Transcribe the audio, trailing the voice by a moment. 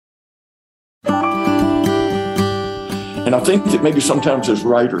And I think that maybe sometimes as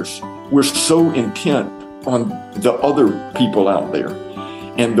writers, we're so intent on the other people out there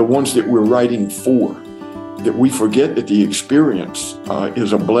and the ones that we're writing for that we forget that the experience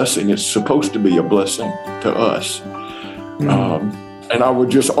is a blessing. It's supposed to be a blessing to us. And I would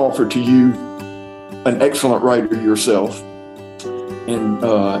just offer to you, an excellent writer yourself,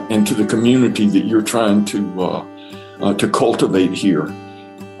 and to the community that you're trying to cultivate here.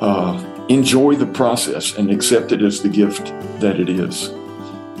 Enjoy the process and accept it as the gift that it is.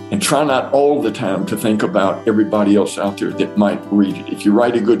 And try not all the time to think about everybody else out there that might read it. If you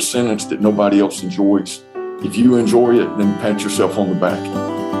write a good sentence that nobody else enjoys, if you enjoy it, then pat yourself on the back.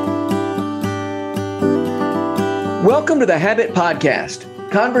 Welcome to the Habit Podcast,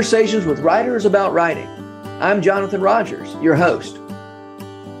 conversations with writers about writing. I'm Jonathan Rogers, your host.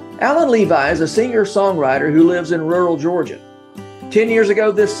 Alan Levi is a singer-songwriter who lives in rural Georgia. 10 years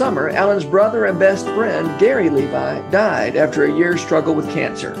ago this summer, Alan's brother and best friend, Gary Levi, died after a year's struggle with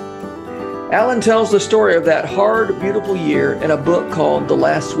cancer. Alan tells the story of that hard, beautiful year in a book called The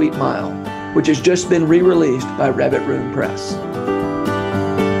Last Sweet Mile, which has just been re-released by Rabbit Room Press.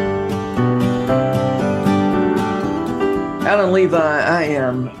 Alan Levi, I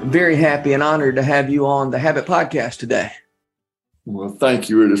am very happy and honored to have you on the Habit Podcast today. Well, thank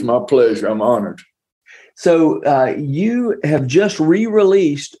you. It is my pleasure. I'm honored. So you have just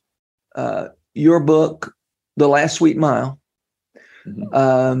re-released your book, The Last Sweet Mile.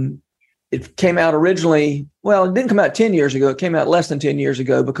 Mm-hmm. It came out originally, well, it didn't come out 10 years ago. It came out less than 10 years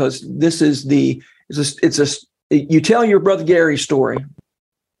ago because this is you tell your brother Gary's story.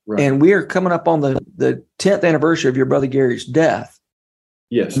 Right. And we are coming up on the 10th anniversary of your brother Gary's death.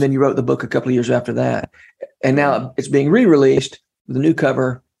 Yes. And then you wrote the book a couple of years after that. And now it's being re-released with a new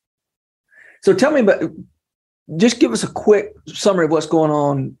cover. So tell me just give us a quick summary of what's going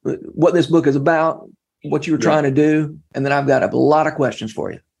on, what this book is about, what you were trying to do. And then I've got a lot of questions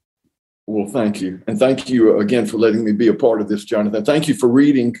for you. Well, thank you. And thank you again for letting me be a part of this, Jonathan. Thank you for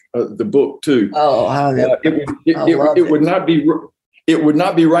reading the book too. It would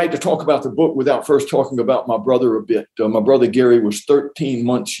not be right to talk about the book without first talking about my brother a bit. My brother Gary was 13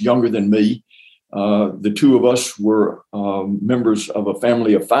 months younger than me. The two of us were members of a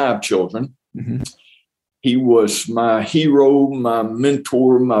family of 5 children. Mm-hmm. He was my hero, my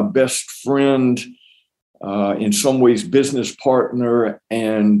mentor, my best friend, in some ways business partner.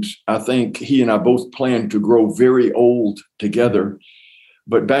 And I think he and I both planned to grow very old together.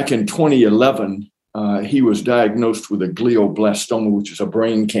 But back in 2011, he was diagnosed with a glioblastoma, which is a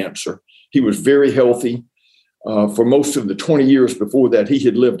brain cancer. He was very healthy. For most of the 20 years before that, he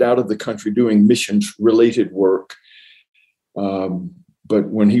had lived out of the country doing missions-related work. But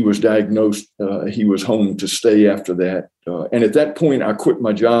when he was diagnosed, he was home to stay after that. And at that point, I quit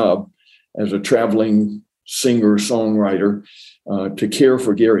my job as a traveling singer-songwriter to care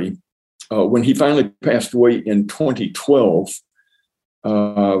for Gary. When he finally passed away in 2012,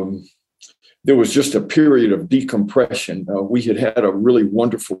 there was just a period of decompression. We had had a really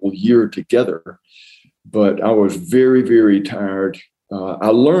wonderful year together, but I was very, very tired. I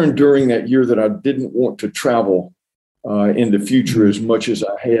learned during that year that I didn't want to travel in the future as much as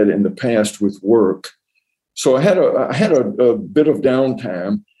I had in the past with work. So I had a bit of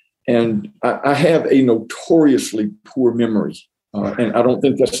downtime, and I have a notoriously poor memory. And I don't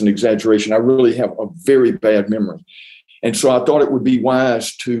think that's an exaggeration. I really have a very bad memory. And so I thought it would be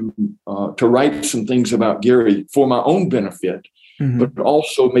wise to write some things about Gary for my own benefit, mm-hmm. but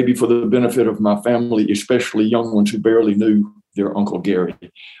also maybe for the benefit of my family, especially young ones who barely knew their Uncle Gary.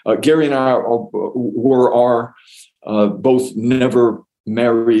 Gary and I were both never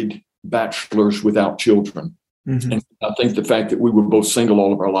married bachelors without children. Mm-hmm. And I think the fact that we were both single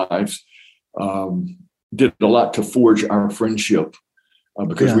all of our lives did a lot to forge our friendship.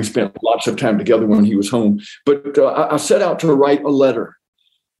 Because we spent lots of time together when he was home. But I set out to write a letter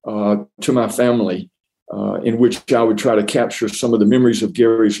to my family in which I would try to capture some of the memories of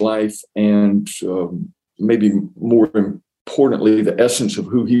Gary's life and maybe more importantly, the essence of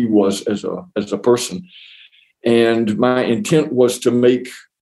who he was as a person. And my intent was to make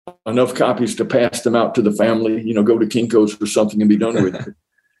enough copies to pass them out to the family, go to Kinko's or something and be done with it.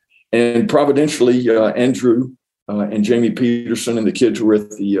 And providentially, Andrew and Jamie Peterson and the kids were at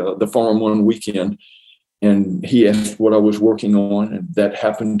the farm one weekend, and he asked what I was working on, and that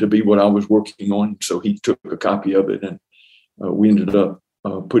happened to be what I was working on. So he took a copy of it, and we ended up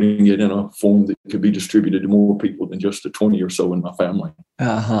putting it in a form that could be distributed to more people than just the 20 or so in my family.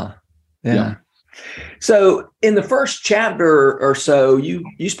 Yeah. So in the first chapter or so,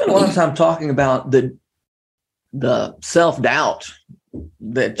 you spent a lot of time talking about the self-doubt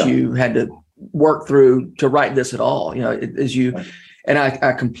that you had to work through to write this at all. And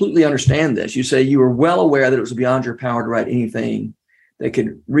I completely understand this. You say you were well aware that it was beyond your power to write anything that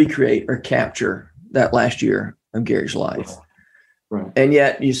could recreate or capture that last year of Gary's life. Right. And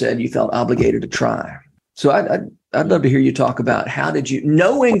yet you said you felt obligated to try. So I'd love to hear you talk about how did you,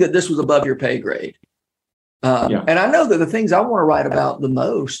 knowing that this was above your pay grade. And I know that the things I want to write about the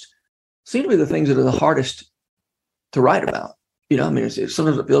most seem to be the things that are the hardest to write about.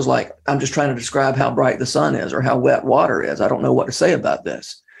 Sometimes it feels like I'm just trying to describe how bright the sun is or how wet water is. I don't know what to say about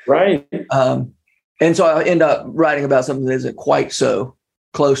this. Right. And so I end up writing about something that isn't quite so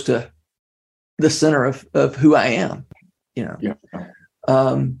close to the center of who I am, Yeah.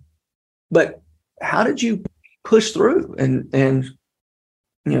 But how did you push through and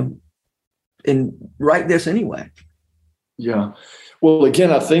write this anyway? Yeah. Well,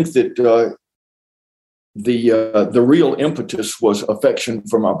 again, I think that the real impetus was affection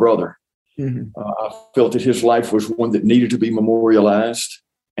for my brother. Mm-hmm. I felt that his life was one that needed to be memorialized,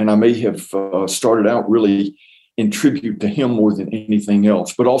 and I may have started out really in tribute to him more than anything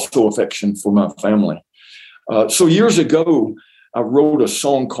else, but also affection for my family. So years ago, I wrote a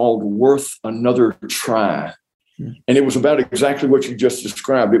song called Worth Another Try. And it was about exactly what you just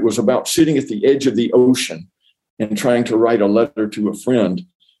described. It was about sitting at the edge of the ocean and trying to write a letter to a friend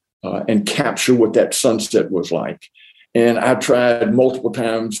and capture what that sunset was like. And I tried multiple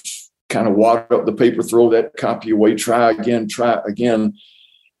times, kind of wad up the paper, throw that copy away, try again.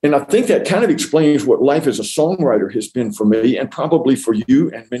 And I think that kind of explains what life as a songwriter has been for me, and probably for you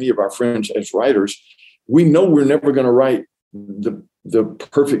and many of our friends as writers. We know we're never going to write the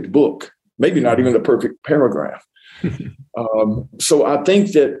perfect book, maybe not even the perfect paragraph. So I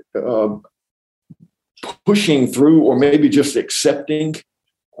think that pushing through, or maybe just accepting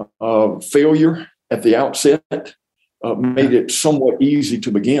failure at the outset, made it somewhat easy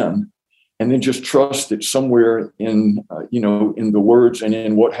to begin, and then just trust that somewhere in the words and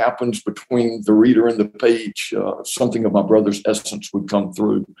in what happens between the reader and the page, something of my brother's essence would come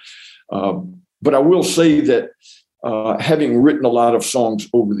through. But I will say that having written a lot of songs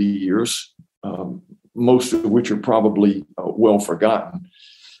over the years, most of which are probably well forgotten,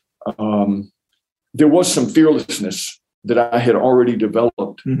 there was some fearlessness that I had already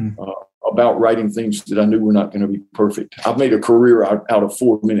developed about writing things that I knew were not going to be perfect. I've made a career out of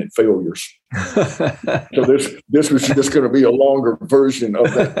 4-minute failures. So this was just going to be a longer version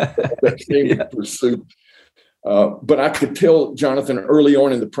of that same pursuit. But I could tell, Jonathan, early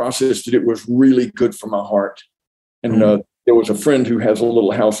on in the process that it was really good for my heart. And there was a friend who has a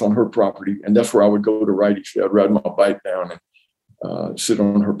little house on her property, and that's where I would go to write each day. I'd ride my bike down and sit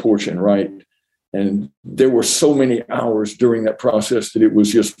on her porch and write. And there were so many hours during that process that it was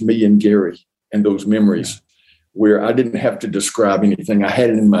just me and Gary and those memories where I didn't have to describe anything. I had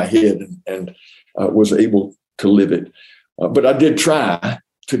it in my head and was able to live it. But I did try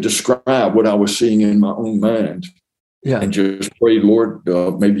to describe what I was seeing in my own mind and just pray, Lord,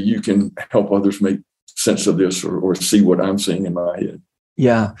 maybe you can help others make sense of this or see what I'm seeing in my head.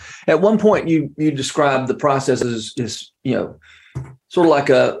 Yeah. At one point, you described the process as sort of like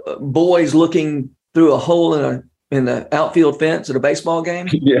a boys looking through a hole in the outfield fence at a baseball game.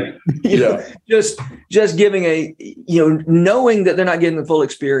 Just giving knowing that they're not getting the full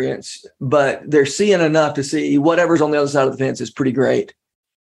experience, but they're seeing enough to see whatever's on the other side of the fence is pretty great.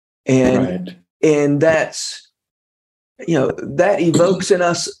 And that's, that evokes in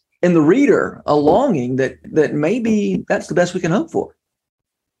us, in the reader, a longing that maybe that's the best we can hope for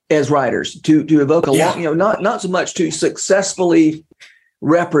as writers, to evoke a long, not so much to successfully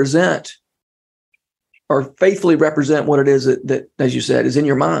represent or faithfully represent what it is that, as you said, is in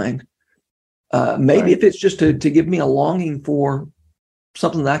your mind. Maybe if it's just to give me a longing for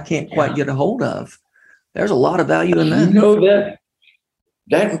something that I can't quite get a hold of, there's a lot of value in that.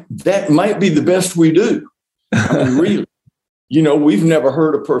 That might be the best we do. I mean, really. We've never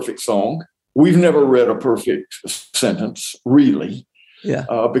heard a perfect song. We've never read a perfect sentence, really.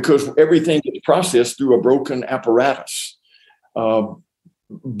 Because everything is processed through a broken apparatus.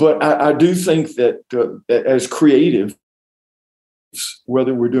 But I do think that as creatives,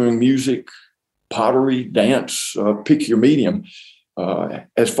 whether we're doing music, pottery, dance, pick your medium,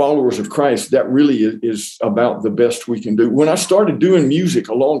 as followers of Christ, that really is about the best we can do. When I started doing music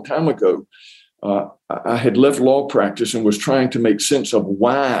a long time ago, I had left law practice and was trying to make sense of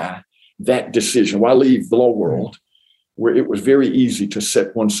why that decision, why leave the law world, where it was very easy to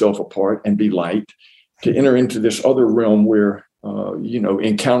set oneself apart and be light, to enter into this other realm where,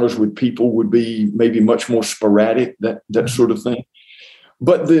 encounters with people would be maybe much more sporadic, that sort of thing.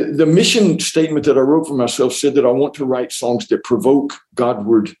 But the mission statement that I wrote for myself said that I want to write songs that provoke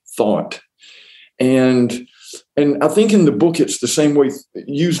Godward thought. And I think in the book, it's the same way,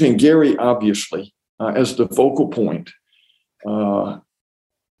 using Gary, obviously, as the focal point.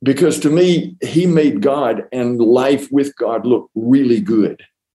 Because to me, he made God and life with God look really good.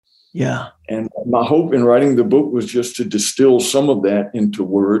 Yeah. And my hope in writing the book was just to distill some of that into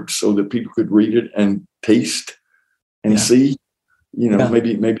words so that people could read it and taste and see,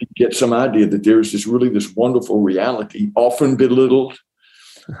 maybe get some idea that there's this wonderful reality, often belittled,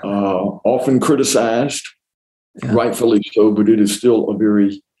 often criticized, rightfully so, but it is still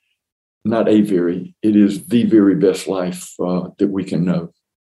it is the very best life that we can know.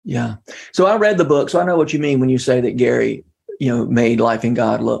 Yeah. So I read the book, so I know what you mean when you say that Gary, made life in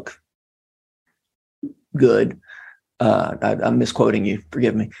God look good. I'm misquoting you.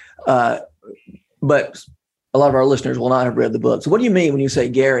 Forgive me. But a lot of our listeners will not have read the book. So what do you mean when you say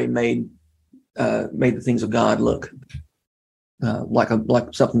Gary made the things of God look like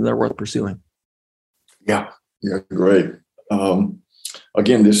something they're worth pursuing? Yeah, great.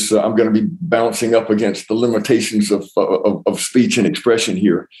 Again, I'm going to be bouncing up against the limitations of speech and expression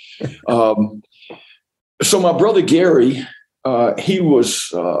here. So my brother Gary, he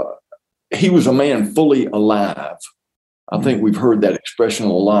was a man fully alive. I think we've heard that expression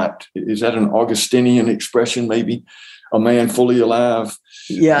a lot. Is that an Augustinian expression, maybe? A man fully alive?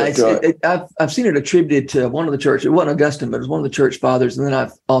 Yeah, I've seen it attributed to one of the church. It wasn't Augustine, but it was one of the church fathers. And then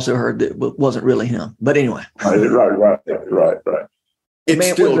I've also heard that it wasn't really him. But anyway. Right. A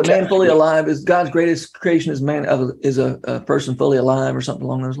man fully alive is God's greatest creation is a person fully alive or something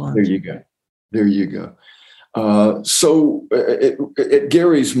along those lines. There you go. So at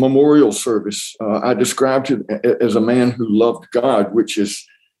Gary's memorial service, I described him as a man who loved God, which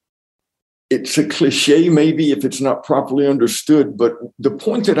it's a cliche maybe if it's not properly understood. But the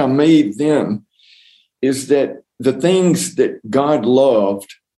point that I made then is that the things that God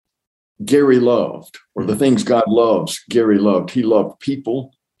loved, Gary loved, or the things God loves, Gary loved. He loved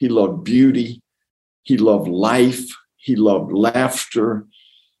people. He loved beauty. He loved life. He loved laughter.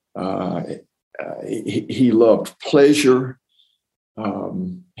 He loved pleasure.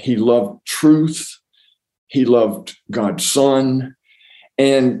 He loved truth. He loved God's Son.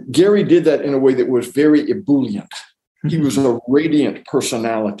 And Gary did that in a way that was very ebullient. He was a radiant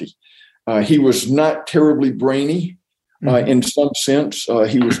personality. He was not terribly brainy. In some sense,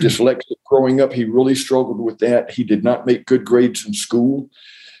 he was dyslexic growing up. He really struggled with that. He did not make good grades in school,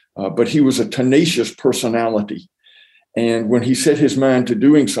 but he was a tenacious personality. And when he set his mind to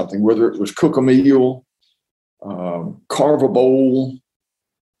doing something, whether it was cook a meal, carve a bowl,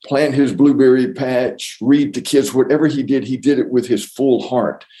 plant his blueberry patch, read to kids, whatever he did it with his full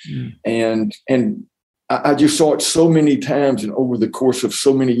heart. And I just saw it so many times, and over the course of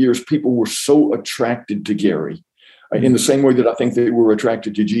so many years, people were so attracted to Gary. In the same way that I think they were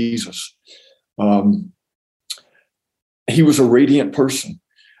attracted to Jesus. He was a radiant person.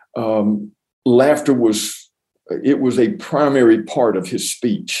 Laughter was a primary part of his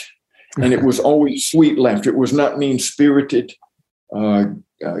speech. And it was always sweet laughter. It was not mean-spirited.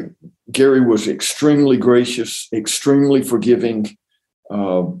 Gary was extremely gracious, extremely forgiving,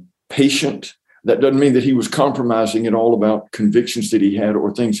 patient. That doesn't mean that he was compromising at all about convictions that he had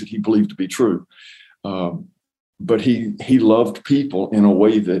or things that he believed to be true. But he loved people in a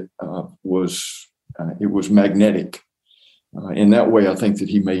way that was magnetic. In that way, I think that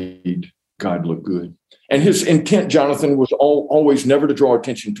he made God look good. And his intent, Jonathan, was always never to draw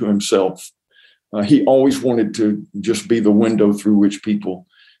attention to himself. He always wanted to just be the window through which people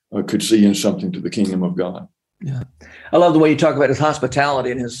could see in something to the kingdom of God. Yeah, I love the way you talk about his hospitality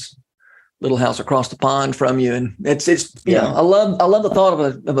in his little house across the pond from you, and it's I love the thought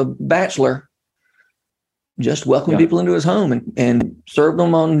of a bachelor just welcoming people into his home and serve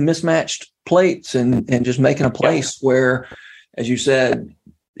them on mismatched plates and just making a place where, as you said,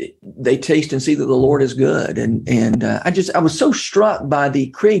 they taste and see that the Lord is good. And I was so struck by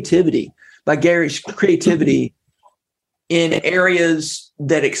by Gary's creativity in areas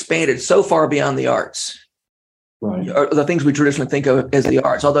that expanded so far beyond the arts, right? Or the things we traditionally think of as the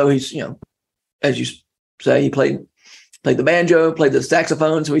arts. Although he's, as you say, he played the banjo, played the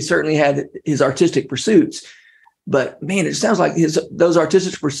saxophone, so he certainly had his artistic pursuits. But man, it sounds like those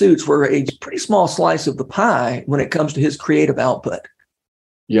artistic pursuits were a pretty small slice of the pie when it comes to his creative output.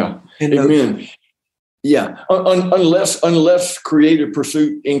 Yeah, amen. Yeah, unless creative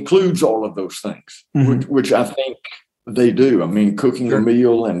pursuit includes all of those things, which I think they do. I mean, cooking a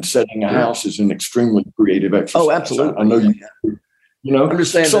meal and setting a house is an extremely creative exercise. Oh, absolutely. I know you know.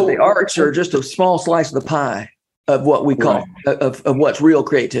 Understand that the arts are just a small slice of the pie of what we call of what's real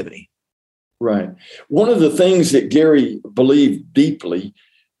creativity. Right. One of the things that Gary believed deeply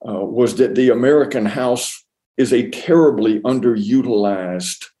was that the American house is a terribly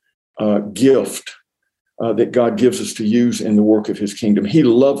underutilized gift that God gives us to use in the work of his kingdom. He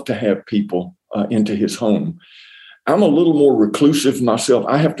loved to have people into his home. I'm a little more reclusive myself.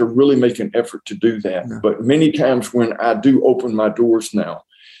 I have to really make an effort to do that. Yeah. But many times when I do open my doors now,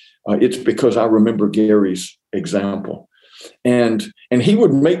 it's because I remember Gary's example. And he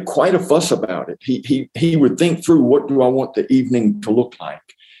would make quite a fuss about it. He would think through, what do I want the evening to look like?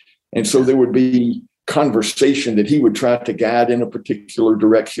 And so there would be conversation that he would try to guide in a particular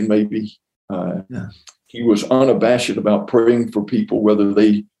direction, maybe. He was unabashed about praying for people, whether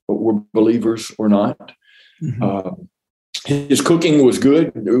they were believers or not. Mm-hmm. His cooking was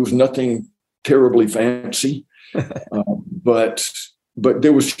good. It was nothing terribly fancy, but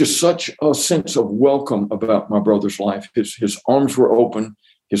there was just such a sense of welcome about my brother's life. His arms were open,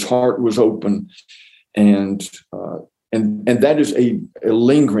 his heart was open, and that is a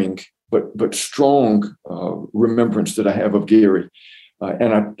lingering but strong remembrance that I have of Gary,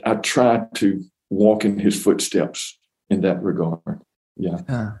 and I try to walk in his footsteps in that regard.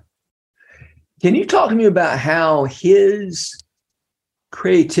 Yeah. Can you talk to me about how his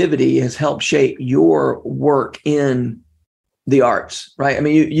creativity has helped shape your work in the arts, right? I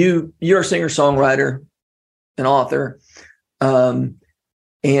mean, you're a singer-songwriter, an author,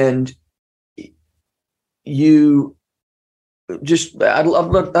 and you just, I'd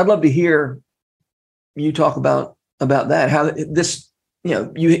love to hear you talk about that, how this,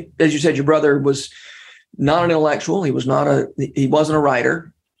 you, as you said, your brother was not an intellectual. He wasn't a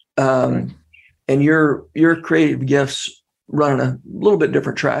writer. Right. And your creative gifts run a little bit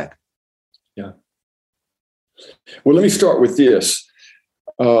different track. Yeah. Well, let me start with this.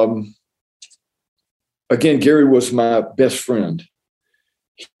 Again, Gary was my best friend.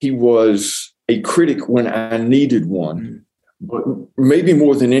 He was a critic when I needed one, but maybe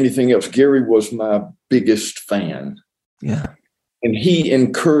more than anything else, Gary was my biggest fan. Yeah. And he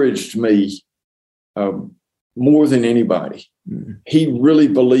encouraged me more than anybody. He really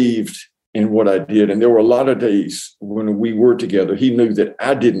believed in what I did. And there were a lot of days when we were together, he knew that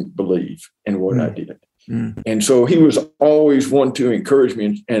I didn't believe in what I did. And so he was always one to encourage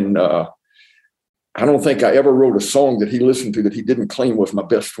me. And I don't think I ever wrote a song that he listened to that he didn't claim was my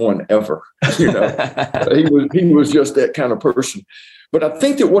best one ever. He was just that kind of person. But I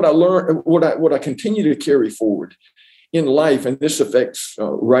think that what I learned, what I continue to carry forward in life, and this affects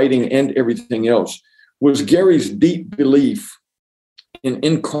writing and everything else, was Gary's deep belief in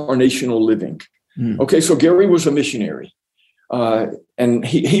incarnational living. Okay, so Gary was a missionary. And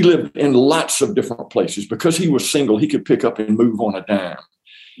he lived in lots of different places. Because he was single, he could pick up and move on a dime.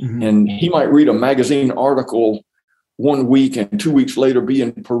 And he might read a magazine article 1 week and 2 weeks later be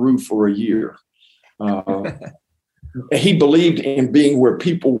in Peru for a year. He believed in being where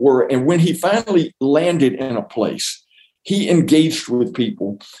people were. And when he finally landed in a place, he engaged with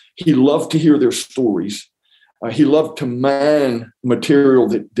people. He loved to hear their stories. He loved to mine material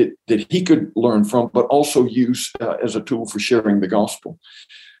that he could learn from, but also use as a tool for sharing the gospel.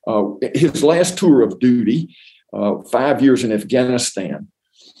 His last tour of duty, 5 years in Afghanistan,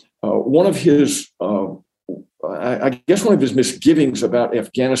 one of his misgivings about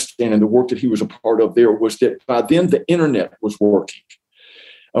Afghanistan and the work that he was a part of there was that by then the internet was working.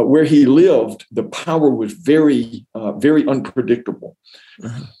 Where he lived, the power was very, very unpredictable.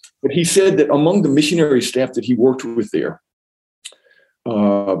 But he said that among the missionary staff that he worked with there,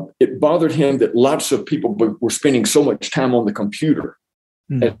 it bothered him that lots of people were spending so much time on the computer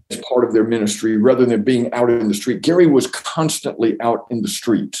as part of their ministry rather than being out in the street. Gary was constantly out in the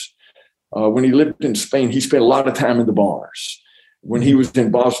streets. When he lived in Spain, he spent a lot of time in the bars. When he was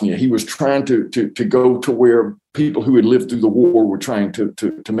in Bosnia, he was trying to go to where people who had lived through the war were trying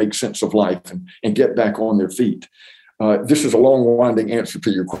to make sense of life and get back on their feet. This is a long, winding answer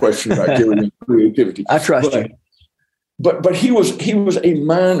to your question about Gary and creativity. I trust you. But he was a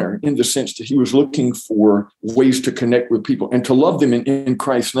miner in the sense that he was looking for ways to connect with people and to love them in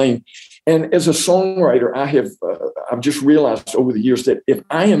Christ's name. And as a songwriter, I've just realized over the years that if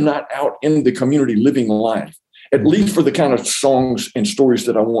I am not out in the community living life, at least for the kind of songs and stories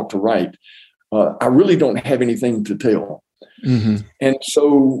that I want to write, I really don't have anything to tell. And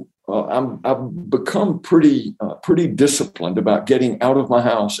so I've become pretty disciplined about getting out of my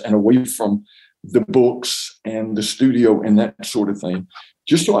house and away from the books and the studio and that sort of thing,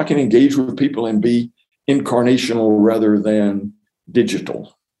 just so I can engage with people and be incarnational rather than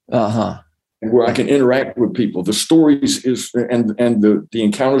digital. And where I can interact with people. The stories and the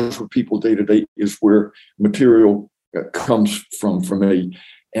encounters with people day to day is where material comes from for me.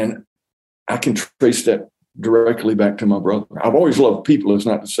 And I can trace that directly back to my brother. I've always loved people. It's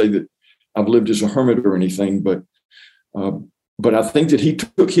not to say that I've lived as a hermit or anything, but I think that he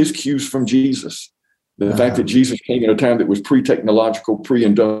took his cues from Jesus. The fact that Jesus came in a time that was pre-technological,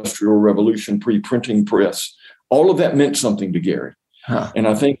 pre-industrial revolution, pre-printing press, all of that meant something to Gary. And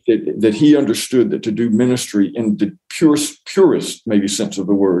I think that he understood that to do ministry in the purest maybe sense of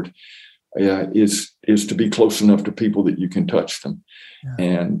the word is to be close enough to people that you can touch them.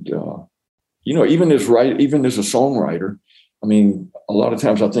 And, even as a songwriter, I mean, a lot of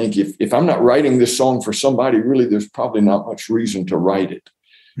times I think if I'm not writing this song for somebody, really, there's probably not much reason to write it.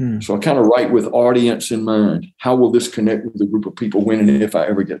 So I kind of write with audience in mind. How will this connect with a group of people when and if I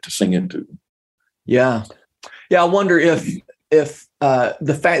ever get to sing it to them? Yeah. I wonder if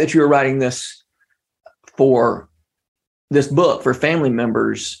the fact that you were writing this book for family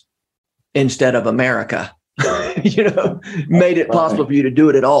members instead of America, made it possible for you to do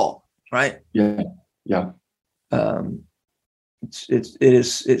it at all, right? Yeah.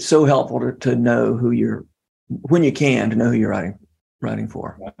 It's so helpful to know who you're writing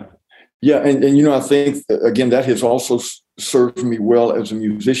for. Yeah, and I think again that has also served me well as a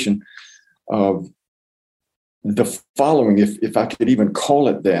musician. The following, if I could even call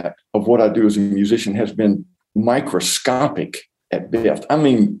it that, of what I do as a musician has been microscopic at best. I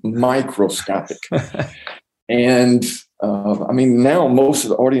mean, microscopic. And now most of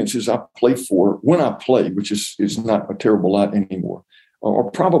the audiences I play for, when I play, which is not a terrible lot anymore, are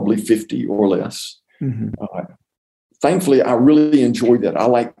probably 50 or less. Thankfully, I really enjoy that. I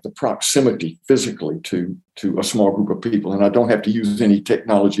like the proximity physically to a small group of people, and I don't have to use any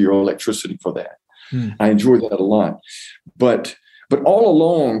technology or electricity for that. I enjoy that a lot. But all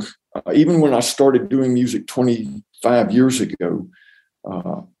along, even when I started doing music 25 years ago,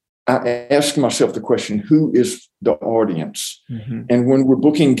 I asked myself the question, who is the audience? And when we're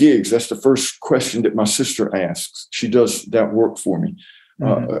booking gigs, that's the first question that my sister asks. She does that work for me.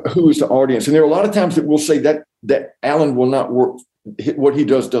 Who is the audience? And there are a lot of times that we'll say that Alan will not work. What he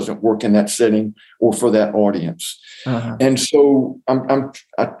does doesn't work in that setting or for that audience. And so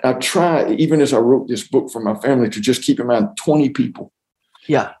I try, even as I wrote this book for my family, to just keep in mind 20 people.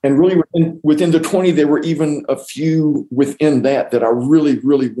 Yeah. And really within the 20, there were even a few within that I really,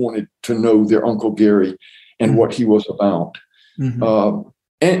 really wanted to know their Uncle Gary and what he was about. And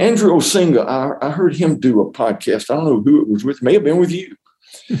Andrew Osinga, I heard him do a podcast. I don't know who it was with. May have been with you.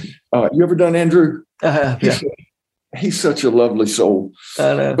 You ever done Andrew? Yeah. He's such a lovely soul.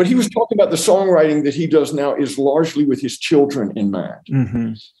 I know. But he was talking about the songwriting that he does now is largely with his children in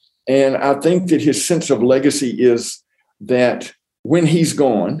mind. And I think that his sense of legacy is that when he's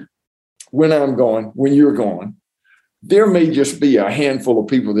gone, when I'm gone, when you're gone, there may just be a handful of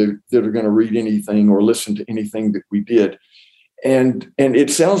people that are going to read anything or listen to anything that we did. And it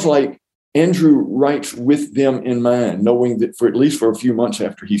sounds like Andrew writes with them in mind, knowing that for at least for a few months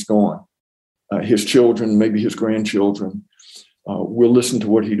after he's gone, his children, maybe his grandchildren, will listen to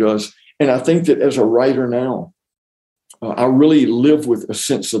what he does. And I think that as a writer now, I really live with a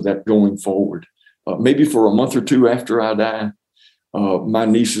sense of that going forward. Maybe for a month or two after I die, my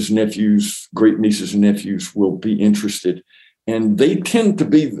nieces and nephews, great nieces and nephews will be interested. And they tend to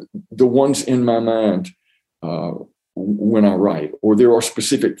be the ones in my mind when I write. Or there are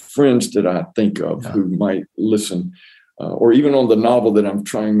specific friends that I think of who might listen. Or even on the novel that I'm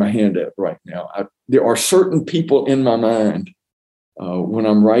trying my hand at right now. There are certain people in my mind when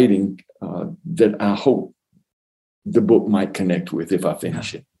I'm writing that I hope the book might connect with if I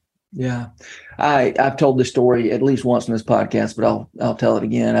finish it. Yeah. I've told this story at least once in this podcast, but I'll tell it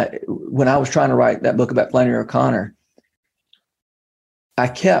again. When I was trying to write that book about Flannery O'Connor,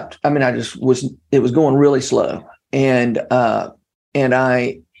 it was going really slow. And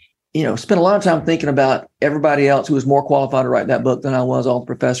I spent a lot of time thinking about everybody else who was more qualified to write that book than I was, all the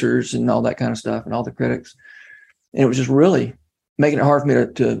professors and all that kind of stuff and all the critics. And it was just really making it hard for me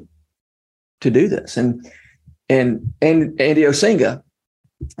to do this. And Andy Osinga,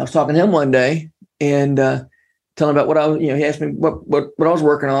 I was talking to him one day and telling about what I was, he asked me what I was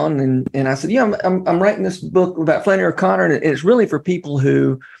working on. And I said, I'm writing this book about Flannery O'Connor. And it's really for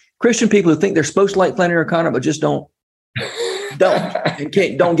Christian people who think they're supposed to like Flannery O'Connor, but just don't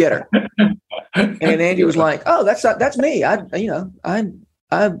get her. And Andy was like, "Oh, that's me. I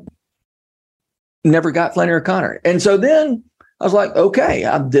never got Flannery O'Connor." And so then I was like, "Okay,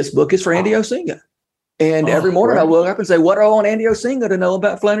 this book is for Andy Osinga." And every morning I woke up and say, "What do I want Andy Osinga to know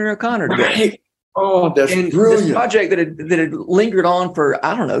about Flannery O'Connor today?" Right. Oh, that's brilliant. This project that had lingered on for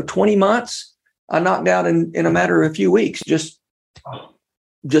 20 months, I knocked out in a matter of a few weeks, just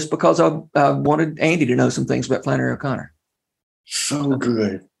because I wanted Andy to know some things about Flannery O'Connor. So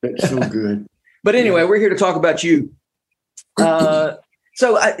good. That's so good. But anyway, we're here to talk about you. Late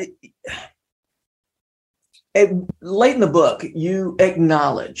in the book, you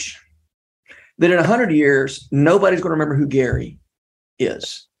acknowledge that in 100 years, nobody's going to remember who Gary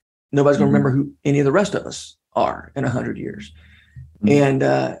is. Nobody's going to remember who any of the rest of us are in 100 years. And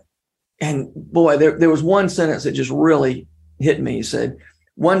boy, there was one sentence that just really hit me. He said,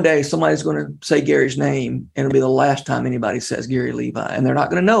 one day somebody's going to say Gary's name and it'll be the last time anybody says Gary Levi. And they're not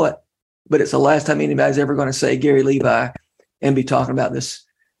going to know it, but it's the last time anybody's ever going to say Gary Levi and be talking about this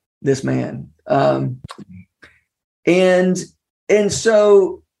man. And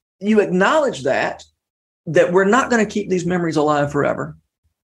so you acknowledge that we're not going to keep these memories alive forever,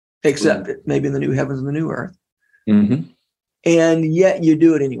 except maybe in the new heavens and the new earth. Mm-hmm. And yet you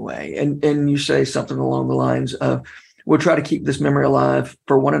do it anyway. And you say something along the lines of, we'll try to keep this memory alive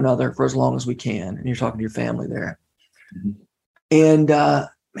for one another for as long as we can. And you're talking to your family there. Mm-hmm. And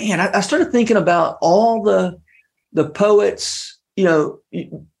man, I started thinking about all the poets,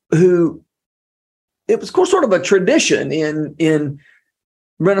 who, it was sort of a tradition in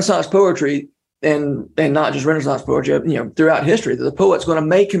Renaissance poetry, and not just Renaissance poetry, throughout history, that the poet's going to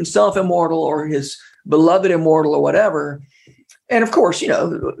make himself immortal or his beloved immortal or whatever. And of course,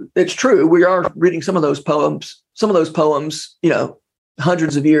 it's true. We are reading some of those poems,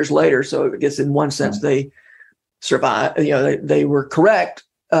 hundreds of years later. So I guess in one sense, they survive, they were correct,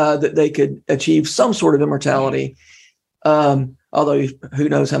 that they could achieve some sort of immortality. Although who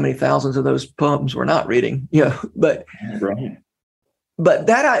knows how many thousands of those poems we're not reading, but right. But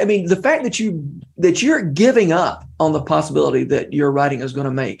the fact that you're giving up on the possibility that your writing is going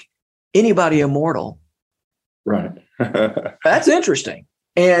to make anybody immortal, right? That's interesting.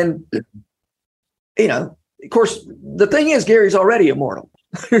 And of course, the thing is, Gary's already immortal.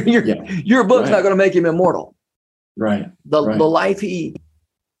 Your book's not going to make him immortal, right? The life he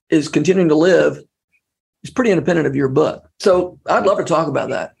is continuing to live is pretty independent of your book. So I'd love to talk about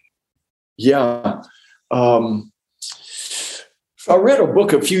that. Yeah. I read a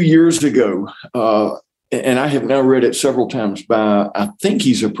book a few years ago, and I have now read it several times by, I think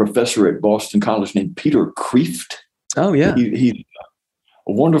he's a professor at Boston College named Peter Kreeft. Oh, yeah. He's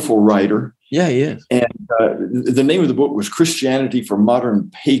a wonderful writer. Yeah, he is. And the name of the book was Christianity for Modern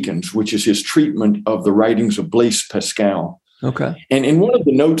Pagans, which is his treatment of the writings of Blaise Pascal. Okay. And in one of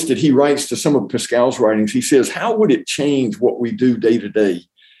the notes that he writes to some of Pascal's writings, he says, how would it change what we do day to day?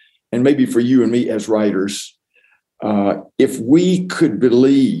 And maybe for you and me as writers, if we could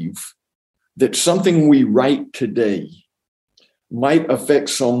believe that something we write today might affect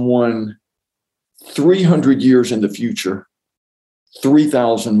someone 300 years in the future,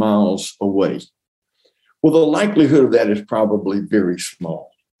 3,000 miles away. Well, the likelihood of that is probably very small.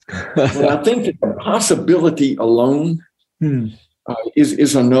 But I think that the possibility alone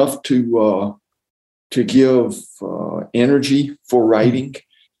is enough to give energy for writing.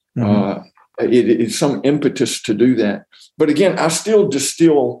 Mm-hmm. It is some impetus to do that. But again, I still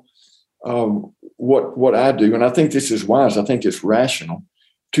distill what I do, and I think this is wise. I think it's rational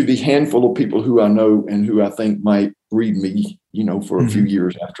to the handful of people who I know and who I think might read me, for a few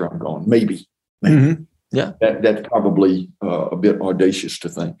years after I'm gone. Maybe. Mm-hmm. Yeah, that's probably a bit audacious to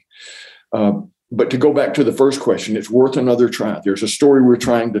think. But to go back to the first question, it's worth another try. There's a story we're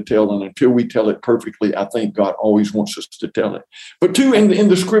trying to tell, and until we tell it perfectly, I think God always wants us to tell it. But too, in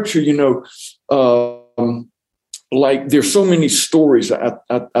the scripture, like there's so many stories.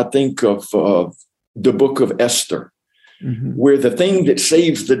 I think of the book of Esther, where the thing that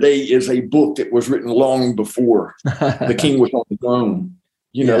saves the day is a book that was written long before the king was on the throne.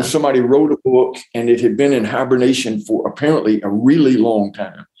 Somebody wrote a book and it had been in hibernation for apparently a really long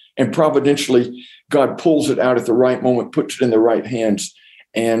time. And providentially, God pulls it out at the right moment, puts it in the right hands,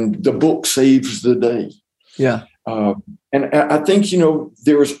 and the book saves the day. Yeah. And I think,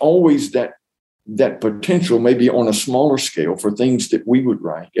 there is always that potential, maybe on a smaller scale, for things that we would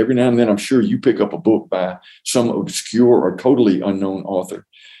write. Every now and then, I'm sure you pick up a book by some obscure or totally unknown author,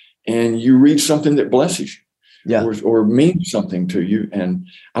 and you read something that blesses you, or means something to you. And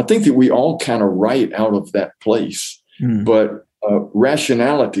I think that we all kind of write out of that place. But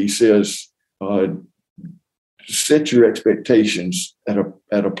rationality says set your expectations at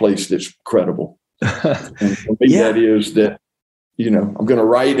a place that's credible. And for me, that is that, I'm going to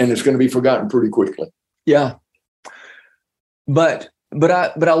write and it's going to be forgotten pretty quickly. Yeah. But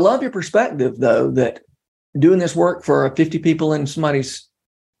I love your perspective, though, that doing this work for 50 people in somebody's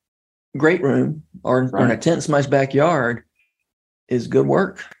great room or in a tent in somebody's backyard is good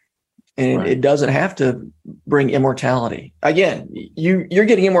work. And it doesn't have to bring immortality. Again, you're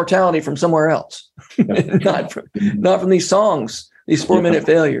getting immortality from somewhere else, not from these songs these 4-minute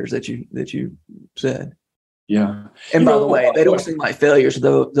failures that you said. Yeah. And by the way, they don't seem like failures to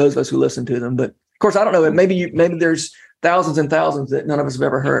those of us who listen to them. But of course, I don't know. Maybe there's thousands and thousands that none of us have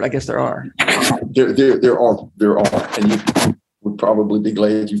ever heard. I guess there are. There are, and you would probably be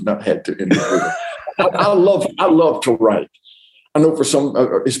glad you've not had to endure them. I love to write. I know for some,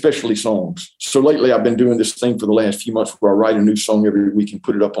 especially songs. So lately, I've been doing this thing for the last few months where I write a new song every week and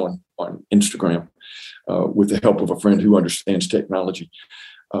put it up on Instagram with the help of a friend who understands technology.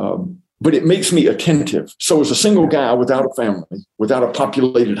 But it makes me attentive. So as a single guy without a family, without a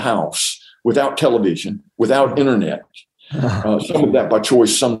populated house, without television, without internet, some of that by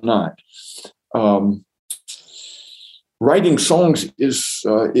choice, some not. Writing songs is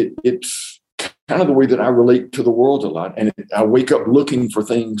it's kind of the way that I relate to the world a lot. And I wake up looking for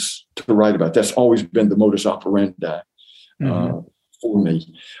things to write about. That's always been the modus operandi for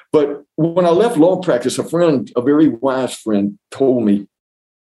me. But when I left law practice, a very wise friend told me,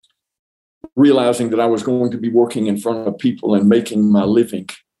 realizing that I was going to be working in front of people and making my living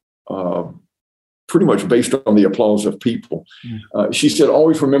pretty much based on the applause of people. She said,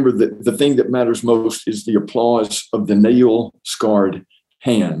 always remember that the thing that matters most is the applause of the nail-scarred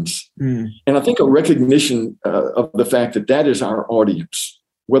hands. And I think a recognition of the fact that is our audience,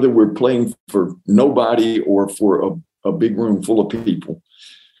 whether we're playing for nobody or for a big room full of people.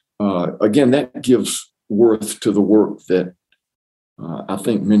 Again, that gives worth to the work that I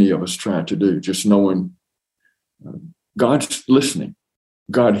think many of us try to do, just knowing God's listening.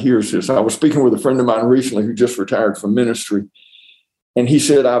 God hears this. I was speaking with a friend of mine recently who just retired from ministry, and he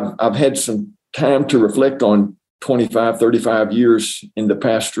said, I've had some time to reflect on 25, 35 years in the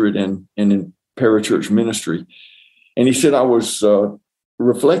pastorate and in parachurch ministry. And he said, I was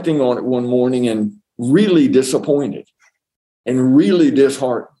reflecting on it one morning and really disappointed and really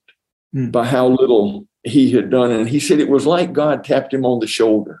disheartened by how little he had done. And he said it was like God tapped him on the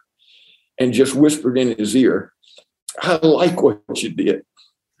shoulder and just whispered in his ear, I like what you did.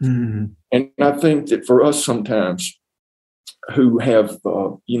 And I think that for us sometimes who have,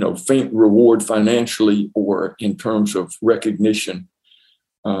 faint reward financially or in terms of recognition,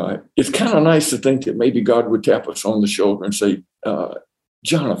 it's kind of nice to think that maybe God would tap us on the shoulder and say,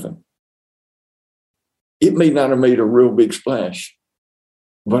 Jonathan, it may not have made a real big splash,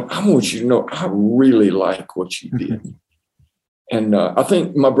 but I want you to know I really like what you did. And I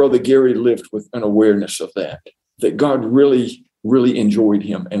think my brother Gary lived with an awareness of that God really, really enjoyed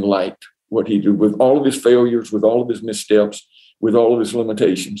him and liked what he did with all of his failures, with all of his missteps, with all of his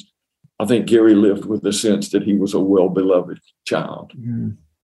limitations. I think Gary lived with the sense that he was a well-beloved child.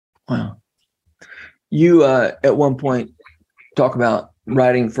 Wow. You, at one point, talk about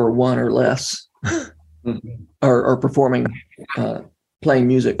writing for one or less or performing, playing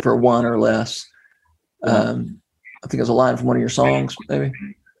music for one or less. I think it was a line from one of your songs, maybe.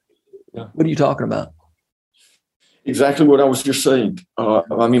 Yeah. What are you talking about? Exactly what I was just saying.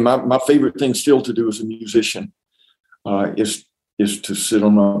 My favorite thing still to do as a musician is to sit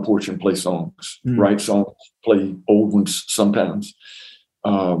on my porch and play songs, write songs, play old ones sometimes.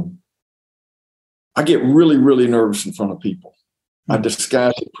 I get really, really nervous in front of people. I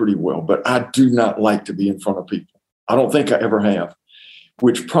disguise it pretty well, but I do not like to be in front of people. I don't think I ever have,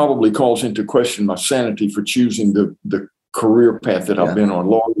 which probably calls into question my sanity for choosing the career path that I've been on.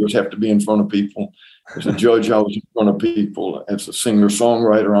 Lawyers have to be in front of people. As a judge, I was in front of people. As a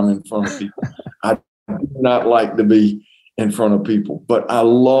singer-songwriter, I'm in front of people. I do not like to be in front of people, but I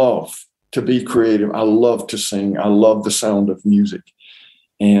love to be creative. I love to sing. I love the sound of music.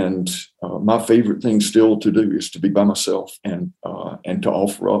 And my favorite thing still to do is to be by myself and to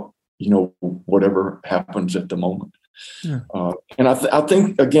offer up, whatever happens at the moment. Yeah. And I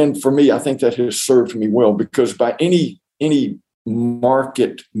think, again, for me, I think that has served me well, because by any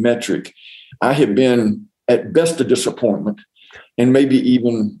market metric, I have been at best a disappointment and maybe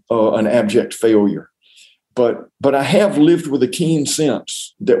even an abject failure. But I have lived with a keen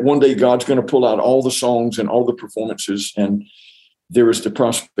sense that one day God's going to pull out all the songs and all the performances, and there is the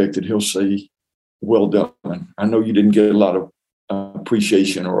prospect that he'll say, well done. I know you didn't get a lot of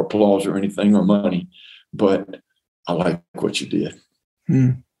appreciation or applause or anything or money, but I like what you did.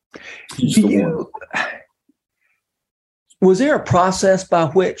 He's the one. Was there a process by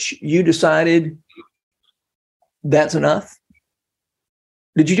which you decided that's enough?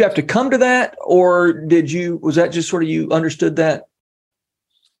 Did you have to come to that, or was that just sort of you understood that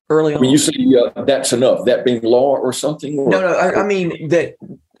early on? When you say that's enough, that being law or something? Or? No,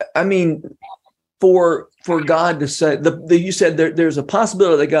 I mean for God to say, you said there's a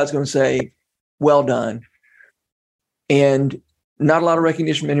possibility that God's going to say, well done, and not a lot of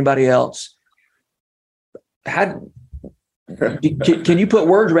recognition from anybody else. Can you put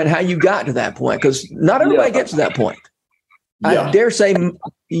words around how you got to that point? Because not everybody gets to that point. Yeah. I dare say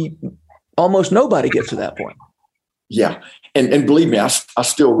almost nobody gets to that point. Yeah. And believe me, I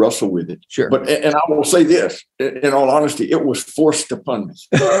still wrestle with it. Sure. But, and I will say this, in all honesty, it was forced upon me.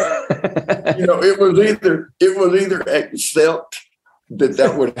 It was either accept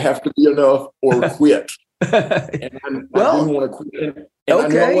that would have to be enough or quit. And I didn't want to quit. And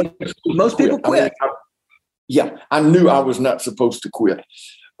okay. Most people quit. I knew I was not supposed to quit.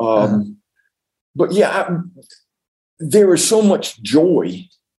 But there is so much joy,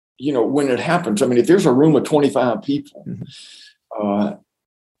 when it happens. I mean, if there's a room of 25 people,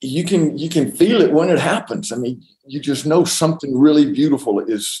 you can feel it when it happens. I mean, you just know something really beautiful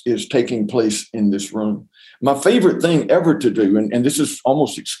is taking place in this room. My favorite thing ever to do, and this is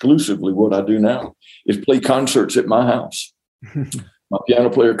almost exclusively what I do now, is play concerts at my house. My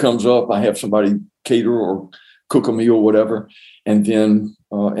piano player comes up, I have somebody cater or cook a meal, whatever, and then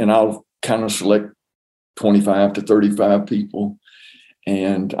and I'll kind of select 25 to 35 people,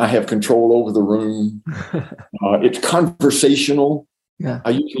 and I have control over the room. It's conversational. Yeah.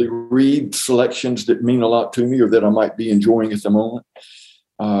 I usually read selections that mean a lot to me or that I might be enjoying at the moment.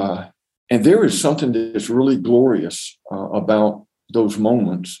 And there is something that's really glorious about those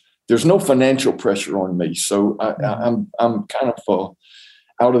moments. There's no financial pressure on me. So I'm kind of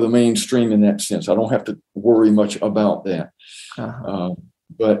out of the mainstream in that sense. I don't have to worry much about that.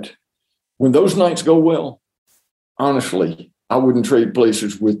 But when those nights go well, honestly, I wouldn't trade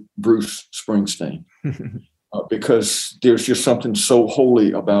places with Bruce Springsteen. Because there's just something so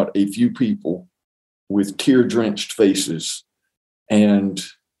holy about a few people with tear-drenched faces and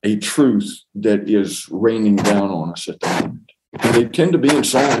a truth that is raining down on us at the moment. And they tend to be in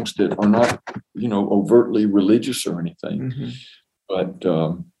songs that are not, overtly religious or anything.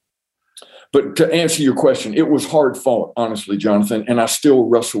 Mm-hmm. But to answer your question, it was hard fought, honestly, Jonathan, and I still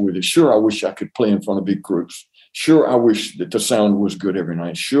wrestle with it. Sure, I wish I could play in front of big groups. Sure, I wish that the sound was good every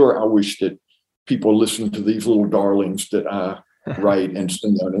night. Sure, I wish that people listen to these little darlings that I write and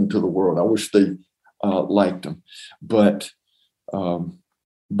send out into the world. I wish they liked them, but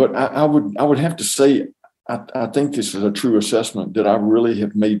I would have to say I think this is a true assessment that I really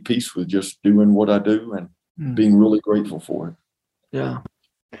have made peace with just doing what I do and being really grateful for it. Yeah.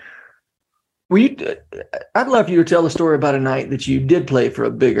 Well, I'd love for you to tell a story about a night that you did play for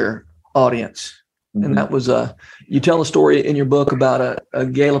a bigger audience. Mm-hmm. And that was you tell a story in your book about a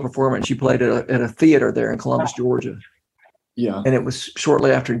gala performance you played at a theater there in Columbus, Georgia. Yeah. And it was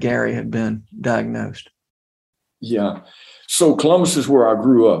shortly after Gary had been diagnosed. Yeah. So Columbus is where I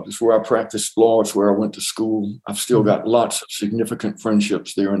grew up. It's where I practiced law. It's where I went to school. I've still got lots of significant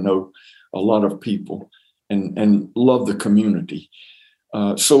friendships there and know a lot of people and love the community.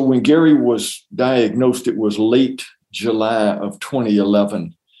 So when Gary was diagnosed, it was late July of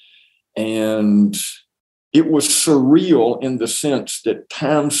 2011. And it was surreal in the sense that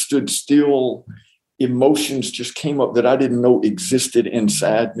time stood still. Emotions just came up that I didn't know existed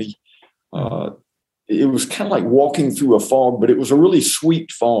inside me. It was kind of like walking through a fog, but it was a really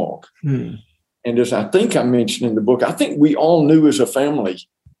sweet fog. And as I think I mentioned in the book, I think we all knew as a family,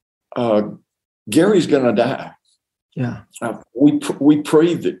 Gary's going to die. Yeah. We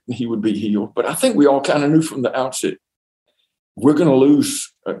prayed that he would be healed, but I think we all kind of knew from the outset, we're going to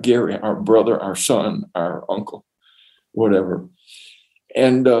lose Gary, our brother, our son, our uncle, whatever.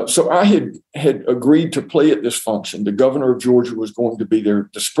 And so I had agreed to play at this function. The governor of Georgia was going to be there.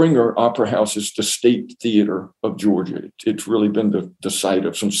 The Springer Opera House is the state theater of Georgia. It's really been the site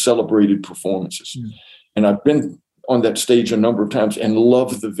of some celebrated performances. And I've been on that stage a number of times and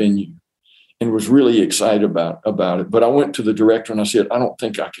loved the venue and was really excited about it. But I went to the director and I said, I don't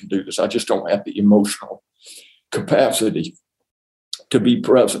think I can do this. I just don't have the emotional capacity to be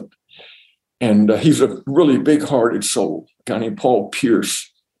present. And he's a really big-hearted soul, a guy named Paul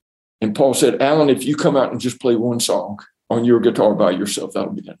Pierce. And Paul said, Alan, if you come out and just play one song on your guitar by yourself,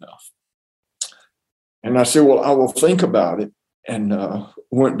 that'll be enough. And I said, well, I will think about it. And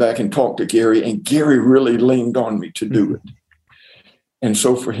went back and talked to Gary. And Gary really leaned on me to do it. And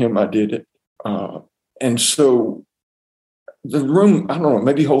so for him, I did it. And so the room, I don't know,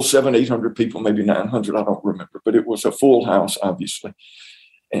 maybe holds 700-800 people, maybe 900, I don't remember. But it was a full house, obviously.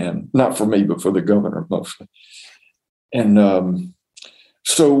 And not for me, but for the governor mostly. And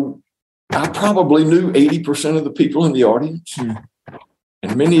so I probably knew 80% of the people in the audience.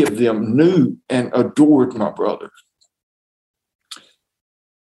 And many of them knew and adored my brother.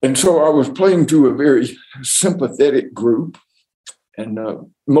 And so I was playing to a very sympathetic group. And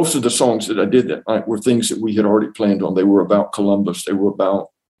most of the songs that I did that night were things that we had already planned on. They were about Columbus. They were about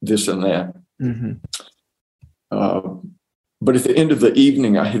this and that. But at the end of the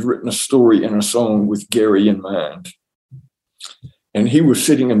evening, I had written a story and a song with Gary in mind. And he was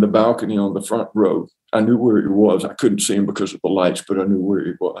sitting in the balcony on the front row. I knew where he was. I couldn't see him because of the lights, but I knew where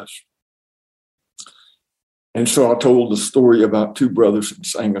he was. And so I told the story about two brothers and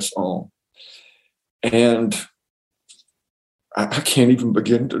sang a song. And I can't even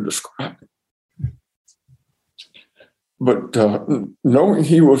begin to describe it. But knowing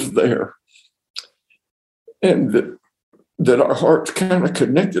he was there, and that our hearts kind of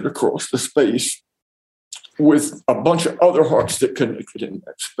connected across the space with a bunch of other hearts that connected in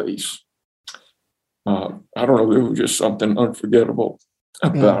that space. I don't know, there was just something unforgettable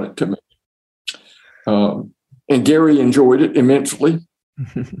about it to me. And Gary enjoyed it immensely.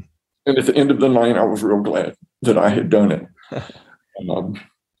 And at the end of the night, I was real glad that I had done it.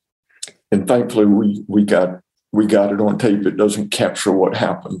 And thankfully, we got it on tape. It doesn't capture what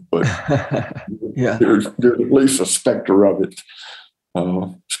happened, but there's at least a specter of it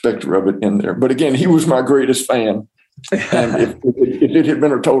in there. But again, he was my greatest fan. And if it had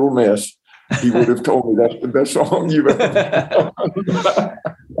been a total mess, he would have told me that's the best song you've ever done.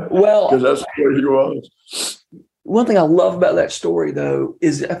 Well, because that's where he was. One thing I love about that story, though,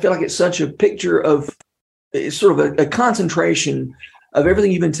 is I feel like it's such a picture of, it's sort of a concentration of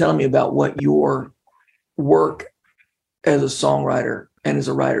everything you've been telling me about what your work as a songwriter and as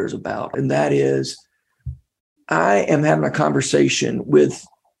a writer is about. And that is, I am having a conversation with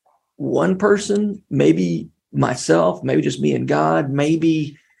one person, maybe myself, maybe just me and God,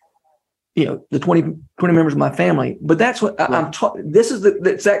 maybe, the 20 members of my family. But that's what I'm talking. This is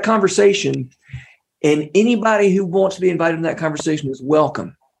it's that conversation. And anybody who wants to be invited in that conversation is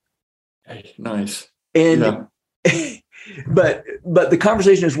welcome. Hey, nice. And but the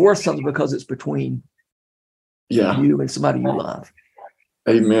conversation is worth something because it's between you and somebody you love.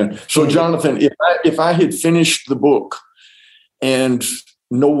 Amen. So, Jonathan, if I had finished the book and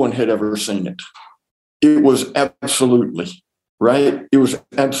no one had ever seen it, it was absolutely right. It was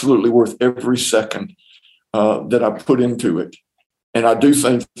absolutely worth every second that I put into it. And I do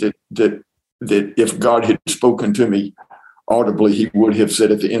think that if God had spoken to me audibly, he would have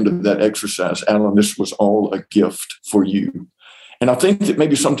said at the end of that exercise, Alan, this was all a gift for you. And I think that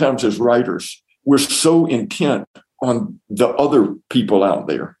maybe sometimes as writers, we're so intent on the other people out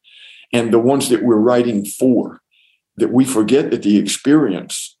there and the ones that we're writing for that we forget that the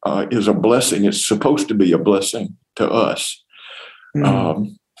experience is a blessing. It's supposed to be a blessing to us.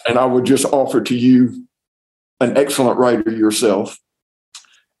 And I would just offer to you, an excellent writer yourself,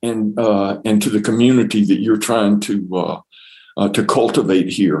 and to the community that you're trying to cultivate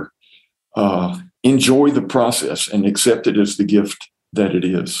here, enjoy the process and accept it as the gift that it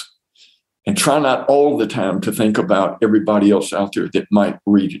is. And try not all the time to think about everybody else out there that might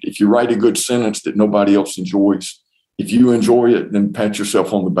read it. If you write a good sentence that nobody else enjoys, if you enjoy it, then pat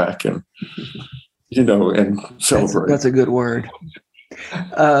yourself on the back and, and celebrate. That's a good word.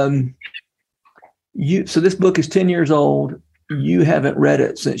 So this book is 10 years old. You haven't read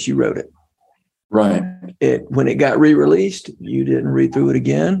it since you wrote it. Right. When it got re-released, you didn't read through it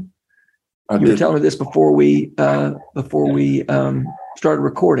again. You were telling me this before we started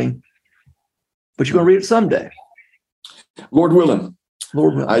recording, but you're going to read it someday. Lord willing.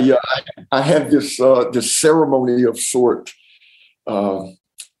 Lord willing. I have this ceremony of sort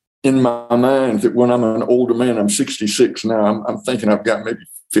in my mind that when I'm an older man, I'm 66 now. I'm thinking I've got maybe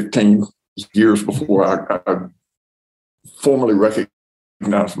 15 years before I formally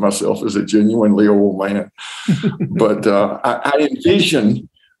recognize myself as a genuinely old man. But I envision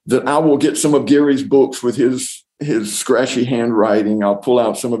that I will get some of Gary's books with his scratchy handwriting. I'll pull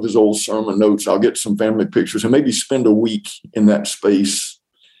out some of his old sermon notes. I'll get some family pictures and maybe spend a week in that space.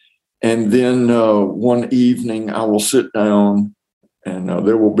 And then one evening I will sit down and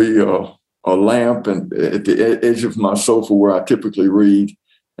there will be a lamp and at the edge of my sofa where I typically read,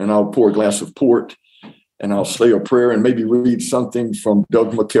 and I'll pour a glass of port and I'll say a prayer and maybe read something from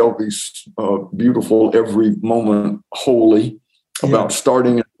Doug McKelvey's beautiful Every Moment Holy about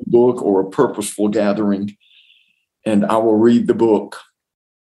starting a book or a purposeful gathering. And I will read the book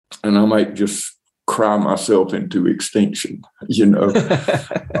and I might just cry myself into extinction,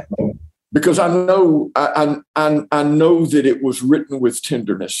 because I know that it was written with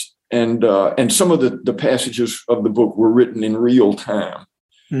tenderness, and some of the passages of the book were written in real time.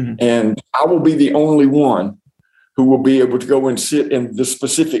 Mm-hmm. And I will be the only one who will be able to go and sit in the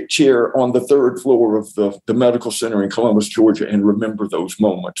specific chair on the third floor of the medical center in Columbus, Georgia, and remember those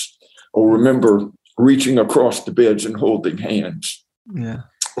moments, or remember reaching across the beds and holding hands,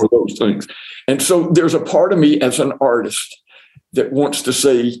 or those things. And so there's a part of me as an artist that wants to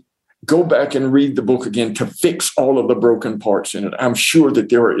say, go back and read the book again to fix all of the broken parts in it. I'm sure that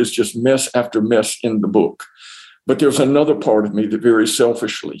there is just mess after mess in the book. But there's another part of me that very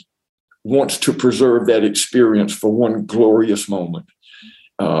selfishly wants to preserve that experience for one glorious moment.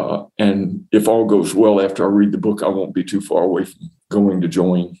 And if all goes well after I read the book, I won't be too far away from going to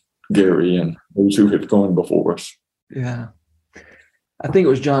join Gary and those who have gone before us. Yeah. I think it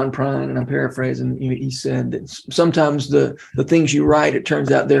was John Prine, and I'm paraphrasing. He said that sometimes the things you write, it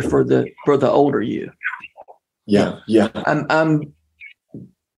turns out they're for the older you. Yeah. I'm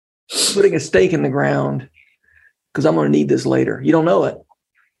putting a stake in the ground because I'm going to need this later. You don't know it.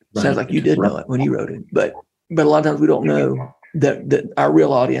 Right. Sounds like you did know it when you wrote it, but a lot of times we don't know that our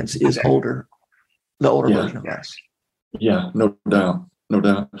real audience is older, the older version of us. Yeah, no doubt.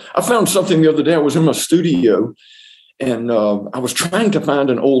 I found something the other day. I was in my studio, and I was trying to find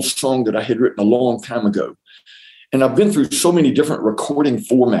an old song that I had written a long time ago. And I've been through so many different recording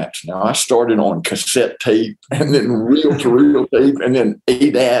formats now. I started on cassette tape and then reel-to-reel tape and then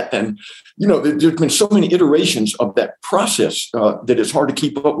ADAT. And, there's been so many iterations of that process that it's hard to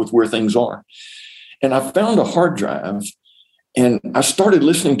keep up with where things are. And I found a hard drive and I started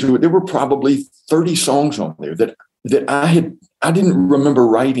listening to it. There were probably 30 songs on there that I didn't remember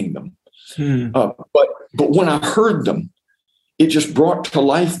writing them. But when I heard them, it just brought to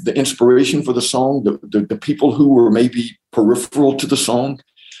life the inspiration for the song, the people who were maybe peripheral to the song.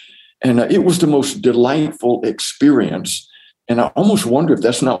 And it was the most delightful experience. And I almost wonder if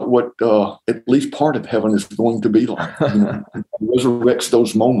that's not what at least part of heaven is going to be like. It resurrects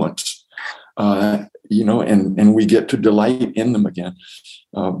those moments, and we get to delight in them again.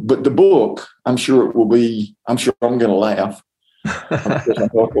 But the book, I'm sure I'm going to laugh. I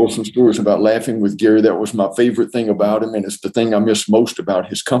told some stories about laughing with Gary. That was my favorite thing about him, and it's the thing I miss most about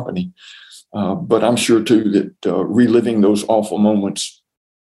his company. But I'm sure, too, that reliving those awful moments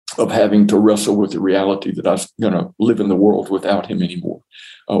of having to wrestle with the reality that I was going to live in the world without him anymore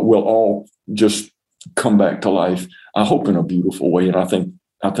will all just come back to life, I hope, in a beautiful way. And I think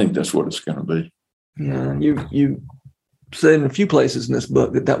that's what it's going to be. Yeah, you said in a few places in this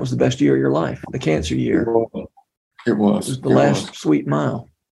book that was the best year of your life, the cancer year. It was the last sweet mile.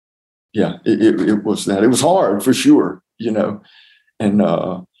 Yeah, it was that. It was hard for sure, and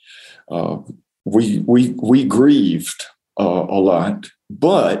we grieved a lot,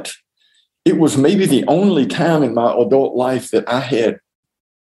 but it was maybe the only time in my adult life that I had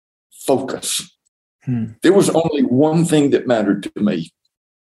focus. There was only one thing that mattered to me.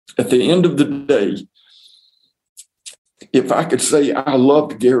 At the end of the day, if I could say I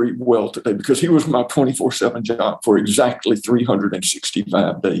loved Gary well today, because he was my 24/7 job for exactly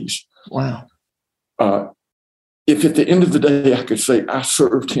 365 days. Wow. If at the end of the day I could say I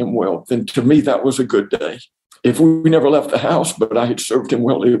served him well, then to me that was a good day. If we never left the house, but I had served him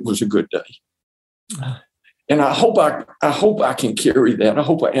well, it was a good day. And I hope I can carry that. I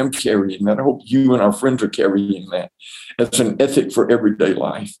hope I am carrying that. I hope you and our friends are carrying that as an ethic for everyday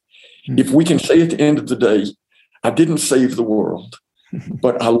life. If we can say at the end of the day, I didn't save the world,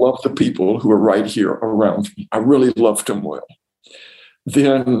 but I love the people who are right here around me. I really loved them well.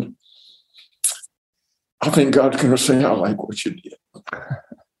 Then I think God's going to say, I like what you did.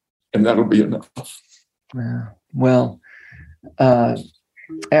 And that'll be enough. Yeah. Well,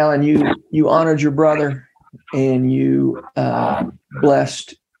 Alan, you honored your brother and you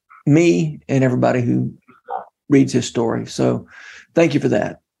blessed me and everybody who reads his story. So thank you for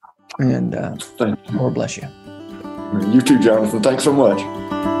that. And thank you. Lord bless you. You too, Jonathan. Thanks so much.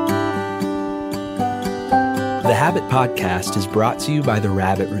 The Habit Podcast is brought to you by The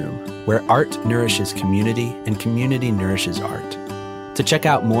Rabbit Room, where art nourishes community and community nourishes art. To check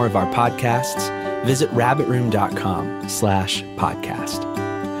out more of our podcasts, visit rabbitroom.com/podcast.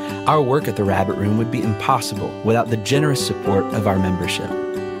 Our work at The Rabbit Room would be impossible without the generous support of our membership.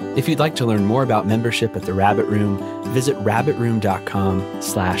 If you'd like to learn more about membership at The Rabbit Room, visit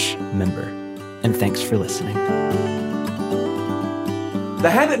rabbitroom.com/member. And thanks for listening. The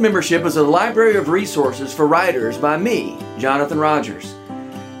Habit membership is a library of resources for writers by me, Jonathan Rogers.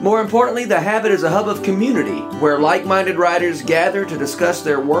 More importantly, The Habit is a hub of community where like-minded writers gather to discuss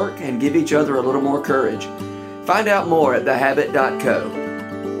their work and give each other a little more courage. Find out more at thehabit.co.